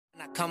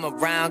Come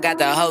around, got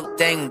the whole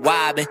thing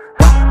wobbin',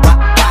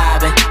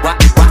 wobbin',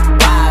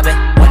 wobbin'.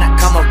 When I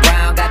come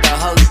around, got the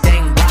whole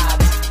thing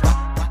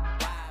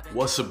wobbin'.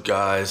 What's up,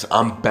 guys?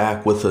 I'm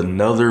back with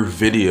another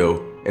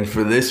video, and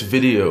for this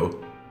video,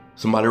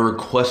 somebody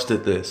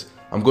requested this.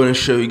 I'm going to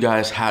show you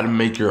guys how to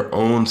make your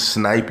own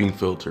sniping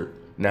filter.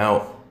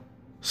 Now,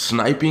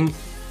 sniping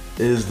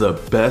is the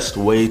best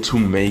way to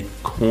make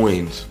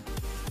coins.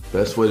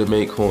 Best way to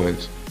make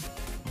coins.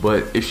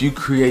 But if you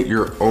create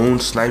your own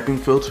sniping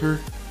filter,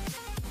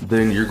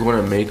 then you're going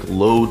to make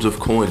loads of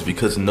coins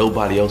because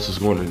nobody else is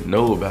going to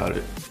know about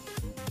it.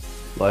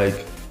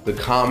 Like the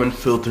common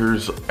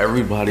filters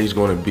everybody's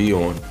going to be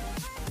on.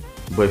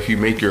 But if you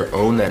make your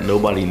own that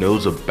nobody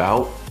knows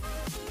about,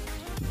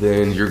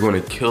 then you're going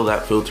to kill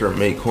that filter and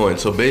make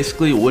coins. So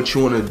basically what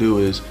you want to do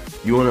is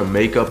you want to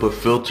make up a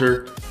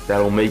filter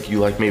that'll make you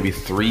like maybe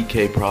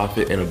 3K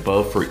profit and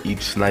above for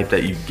each snipe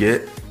that you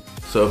get.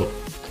 So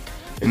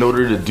in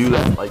order to do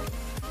that, like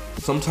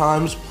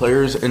sometimes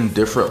players in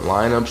different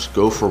lineups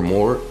go for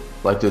more.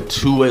 Like the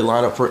two-way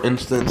lineup, for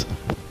instance.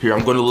 Here,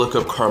 I'm going to look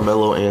up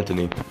Carmelo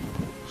Anthony.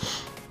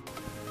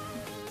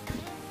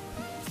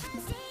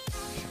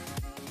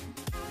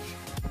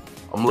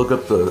 I'm looking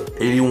up the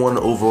 81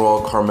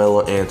 overall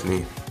Carmelo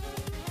Anthony.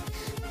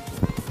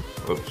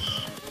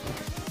 Oops.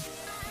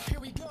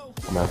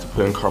 I'm gonna have to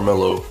put in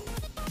Carmelo.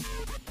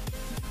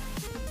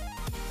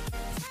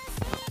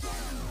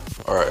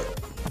 Alright.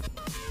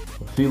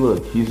 See,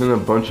 look, he's in a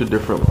bunch of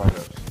different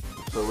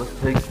lineups. So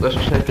let's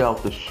check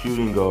out the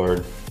shooting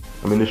guard.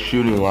 The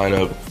shooting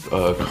lineup,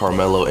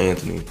 Carmelo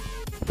Anthony.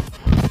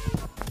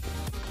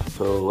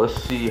 So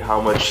let's see how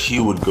much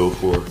he would go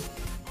for.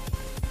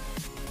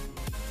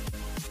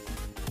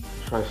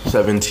 Try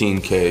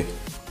 17K.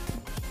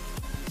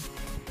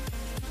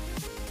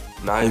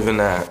 Not even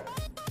that.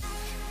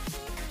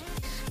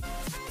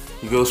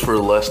 He goes for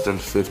less than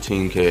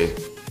 15K.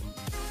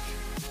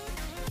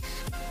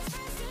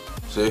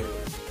 See?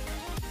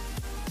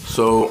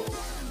 So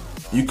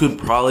you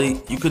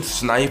could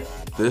snipe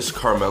this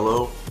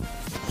Carmelo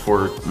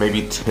for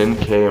maybe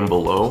 10K and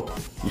below.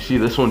 You see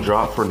this one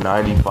dropped for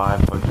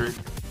 9,500.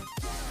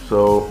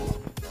 So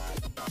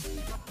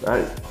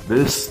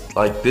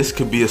this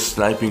could be a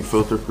sniping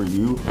filter for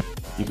you.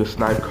 You could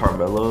snipe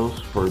Carmelos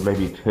for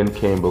maybe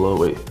 10K and below.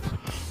 Wait,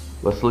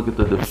 let's look at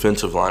the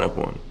defensive lineup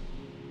one.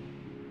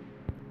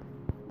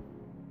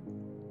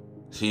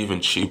 Is he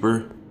even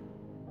cheaper?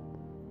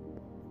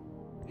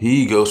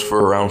 He goes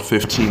for around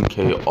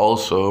 15K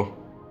also.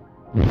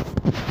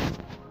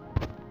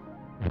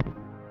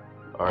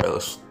 Alright,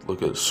 let's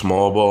look at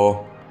small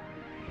ball.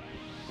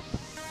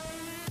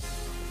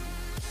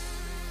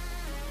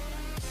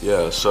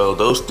 Yeah, so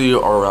those three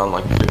are around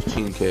like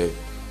 15K.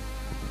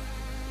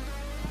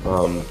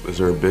 Is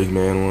there a big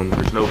man one?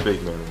 There's no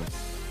big man one.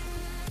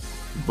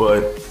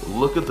 But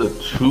look at the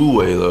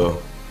two-way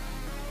though.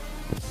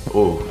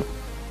 Oh.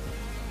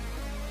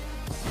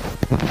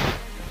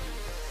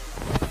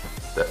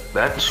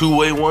 That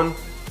two-way one,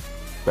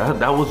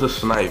 that was a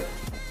snipe.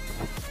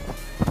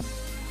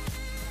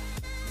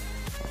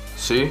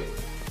 See?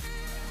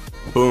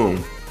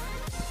 Boom.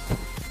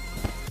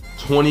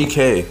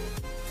 20K.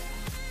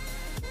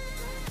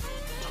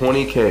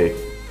 20K.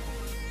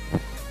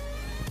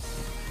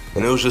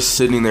 And it was just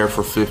sitting there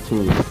for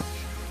 15.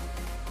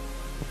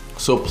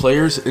 So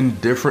players in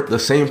the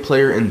same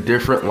player in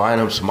different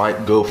lineups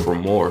might go for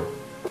more.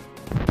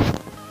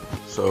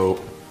 So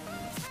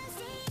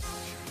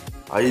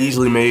I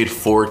easily made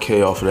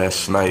 4K off of that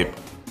snipe.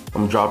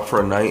 I'm dropped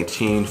for a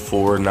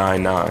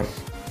 19,499.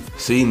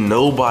 See,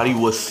 nobody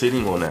was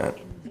sitting on that.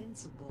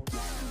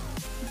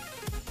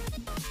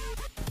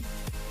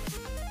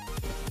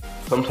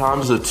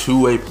 Sometimes the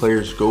two-way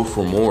players go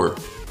for more.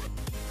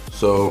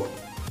 So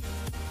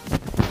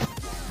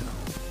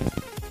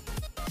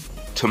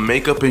to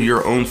make up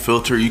your own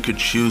filter, you could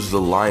choose the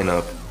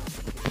lineup.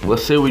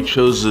 Let's say we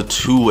chose the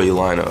two-way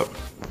lineup.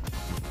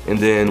 And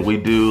then we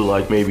do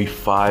like maybe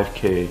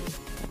 5K.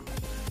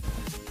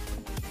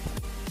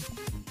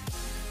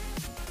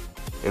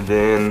 And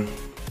then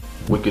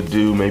we could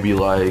do maybe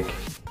like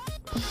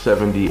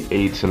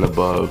 78s and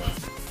above.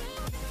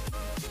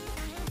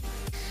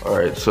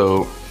 Alright,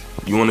 so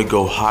you want to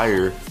go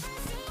higher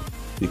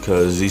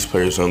because these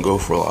players don't go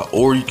for a lot.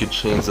 Or you could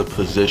change the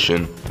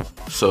position.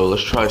 So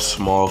let's try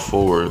small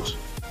forwards.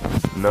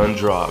 None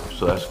drop,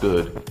 so that's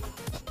good.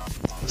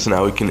 So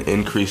now we can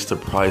increase the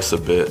price a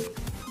bit.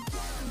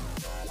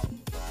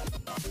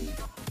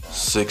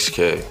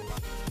 6K.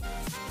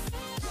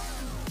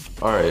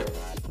 Alright.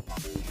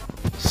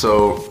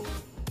 So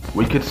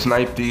we could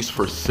snipe these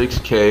for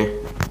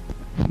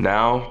 6K.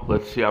 Now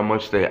let's see how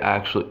much they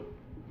actually,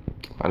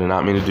 I did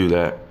not mean to do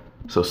that.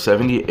 So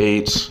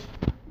 78s.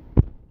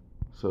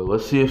 So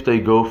let's see if they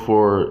go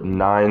for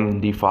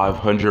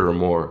 9,500 or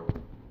more.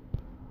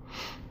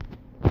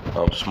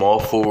 Small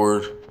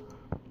forward,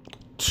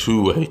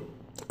 two-way.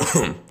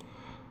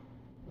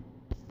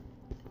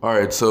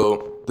 Alright,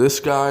 so this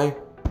guy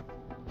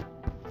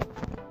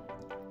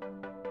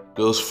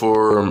goes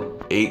for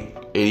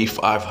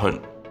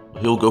 8,500.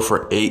 he'll go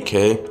for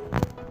 8K.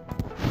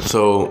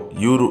 So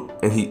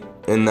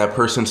and that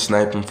person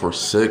sniped him for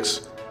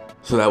 6.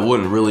 So that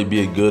wouldn't really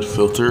be a good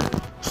filter.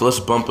 So let's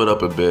bump it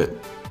up a bit.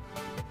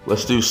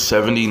 Let's do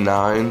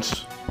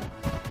 79s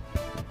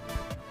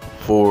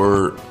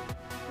for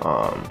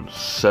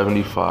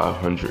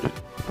 7,500.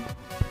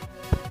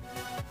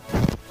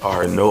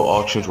 Alright, no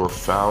auctions were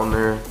found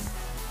there.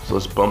 So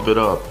let's bump it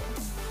up.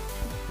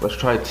 Let's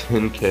try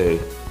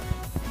 10K.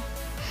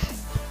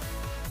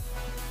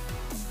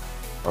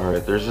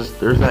 Alright, there's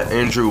that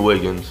Andrew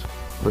Wiggins.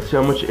 Let's see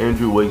how much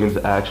Andrew Wiggins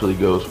actually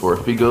goes for.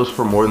 If he goes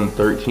for more than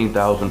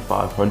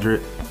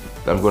 13,500,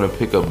 then I'm going to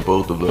pick up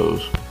both of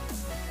those.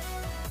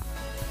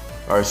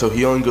 Alright, so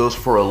he only goes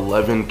for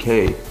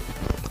 11K.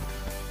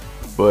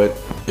 But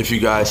if you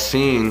guys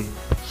seen,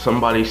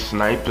 somebody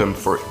sniped him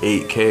for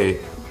 8K.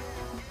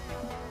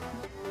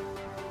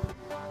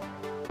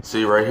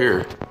 See right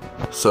here.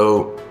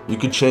 So you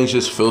could change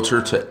this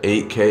filter to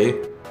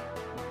 8K.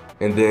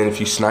 And then if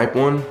you snipe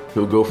one,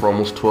 he'll go for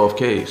almost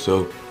 12K.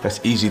 So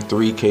that's easy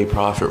 3K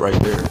profit right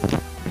there.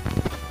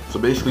 So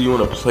basically you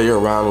want to play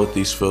around with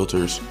these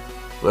filters.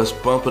 Let's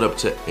bump it up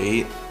to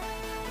 8.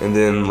 And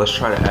then let's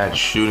try to add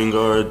shooting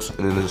guards.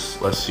 And then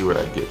let's see where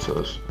that gets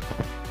us.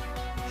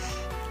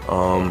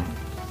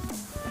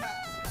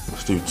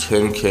 Let's do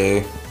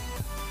 10K.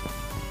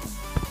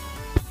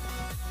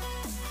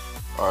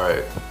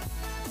 Alright.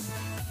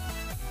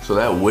 So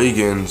that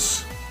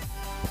Wiggins,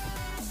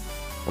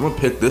 I'm gonna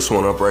pick this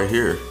one up right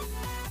here.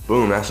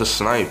 Boom, that's a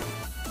snipe.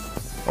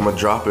 I'm gonna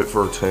drop it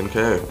for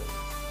 10K.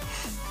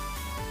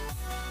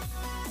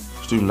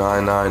 Let's do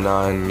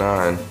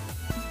 9,999.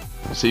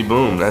 See,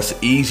 boom, that's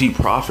easy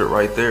profit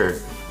right there.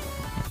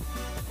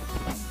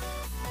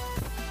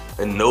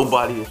 And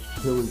nobody is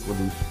chilling with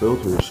these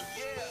filters.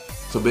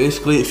 So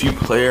basically, if you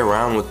play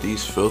around with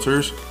these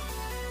filters,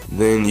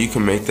 then you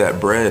can make that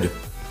bread.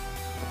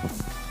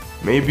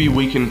 Maybe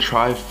we can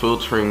try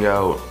filtering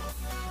out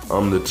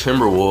the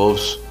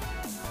Timberwolves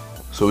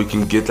so we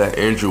can get that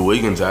Andrew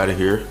Wiggins out of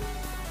here.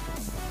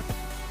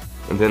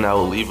 And then that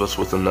will leave us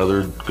with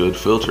another good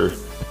filter.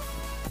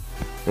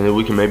 And then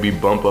we can maybe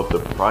bump up the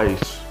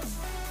price.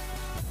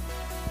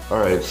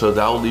 Alright, so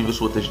that will leave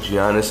us with this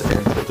Giannis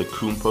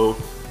Antetokounmpo.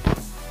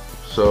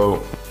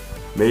 So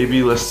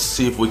maybe let's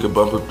see if we could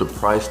bump up the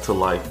price to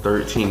like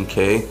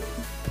 13K.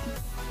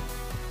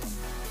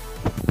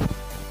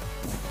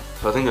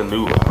 So I think a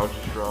new round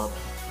just dropped.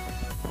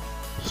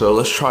 So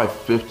let's try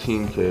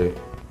 15K.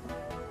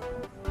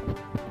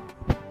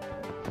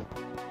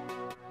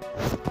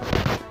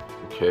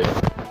 Okay.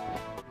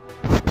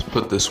 Let's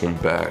put this one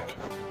back.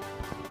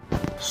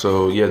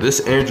 So yeah, this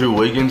Andrew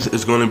Wiggins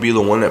is going to be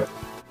the one that,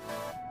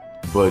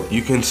 but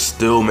you can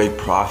still make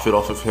profit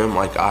off of him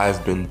like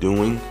I've been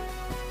doing.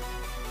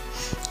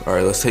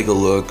 Alright, let's take a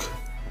look.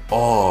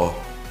 Oh,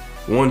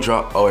 one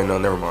drop. Oh wait, no,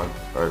 never mind.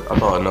 Alright, I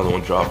thought another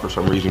one dropped for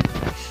some reason.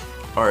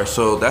 Alright,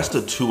 so that's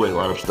the two-way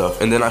lineup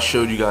stuff. And then I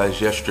showed you guys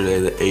yesterday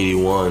the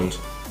 81s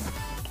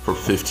for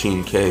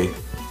 15K.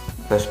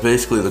 That's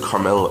basically the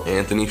Carmelo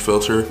Anthony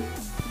filter.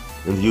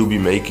 And you'll be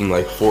making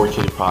like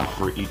 4K profit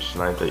for each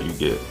snipe that you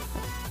get.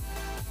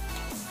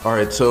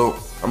 Alright, so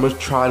I'm going to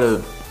try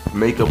to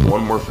make up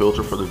one more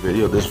filter for the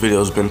video. This video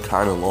has been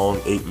kind of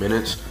long, 8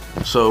 minutes.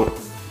 So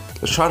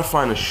let's try to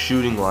find a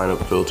shooting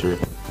lineup filter.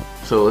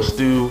 So let's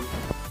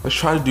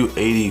try to do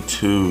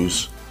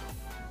 82s.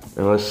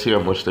 And let's see how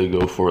much they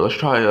go for. Let's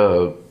try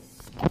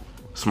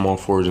small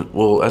forwards.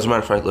 Well, as a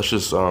matter of fact, let's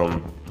just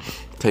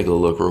take a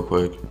look real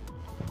quick.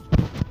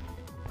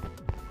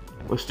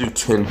 Let's do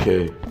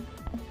 10K.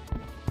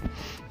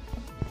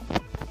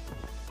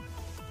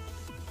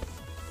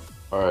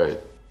 Alright,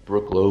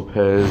 Brook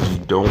Lopez, you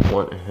don't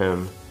want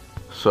him.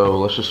 So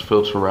let's just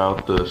filter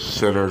out the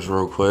centers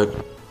real quick.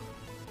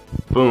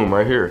 Boom,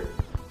 right here.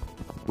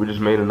 We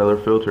just made another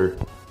filter.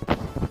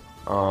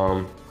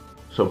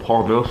 So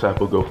Paul Millsap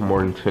will go for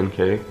more than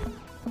 10K.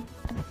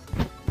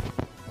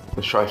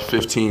 Let's try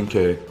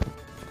 15K.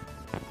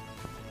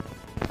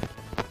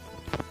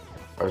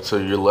 Alright, so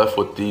you're left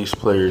with these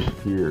players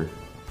here.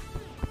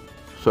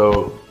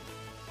 So,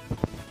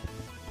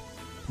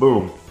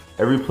 boom.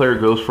 Every player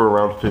goes for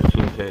around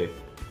 15K.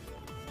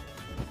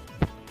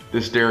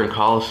 This Darren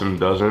Collison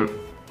doesn't.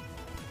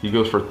 He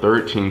goes for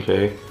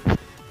 13K.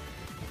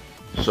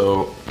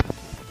 So,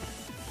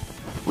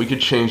 we could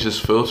change this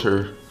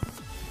filter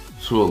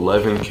to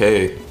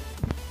 11K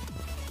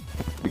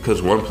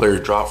because one player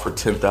dropped for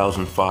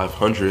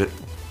 10,500.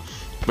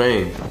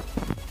 Man,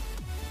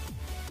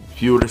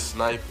 if you were to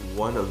snipe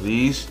one of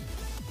these,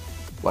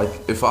 like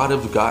if I'd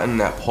have gotten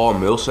that Paul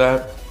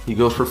Millsap, he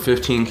goes for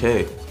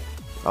 15K.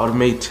 I would have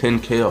made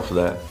 10K off of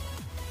that.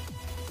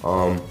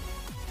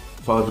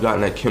 If I would have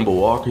gotten that Kemba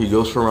Walker, he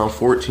goes for around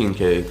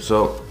 14K.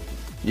 So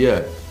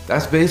yeah,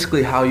 that's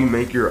basically how you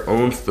make your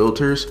own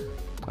filters.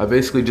 I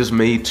basically just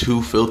made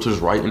 2 filters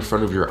right in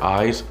front of your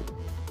eyes.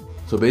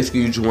 So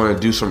basically you just want to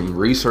do some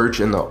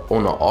research on the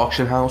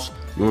auction house.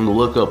 You want to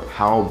look up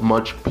how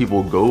much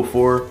people go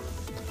for.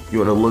 You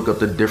want to look up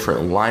the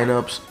different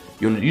lineups.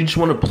 You just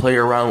want to play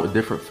around with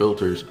different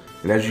filters.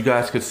 And as you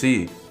guys could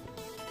see,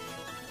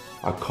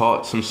 I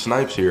caught some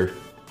snipes here.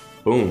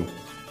 Boom.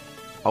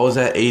 I was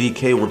at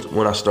 80K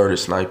when I started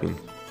sniping.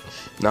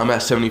 Now I'm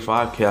at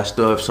 75K. I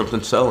still have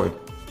something selling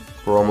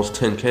for almost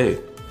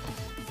 10K.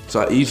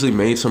 So I easily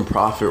made some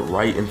profit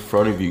right in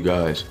front of you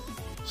guys.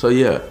 So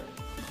yeah,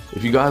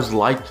 if you guys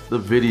liked the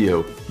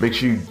video, make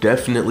sure you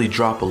definitely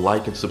drop a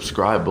like and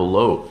subscribe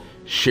below.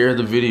 Share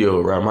the video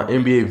around. My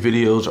NBA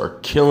videos are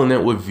killing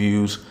it with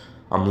views.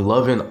 I'm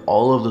loving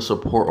all of the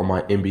support on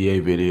my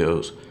NBA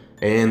videos.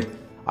 And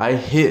I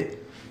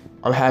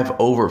have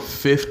over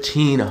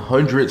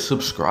 1,500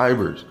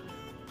 subscribers.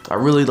 I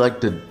really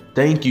like to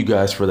thank you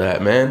guys for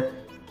that, man.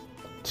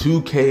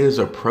 2K is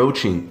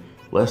approaching.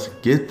 Let's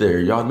get there.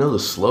 Y'all know the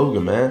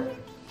slogan, man.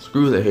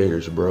 Screw the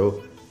haters,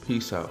 bro.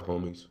 Peace out,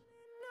 homies.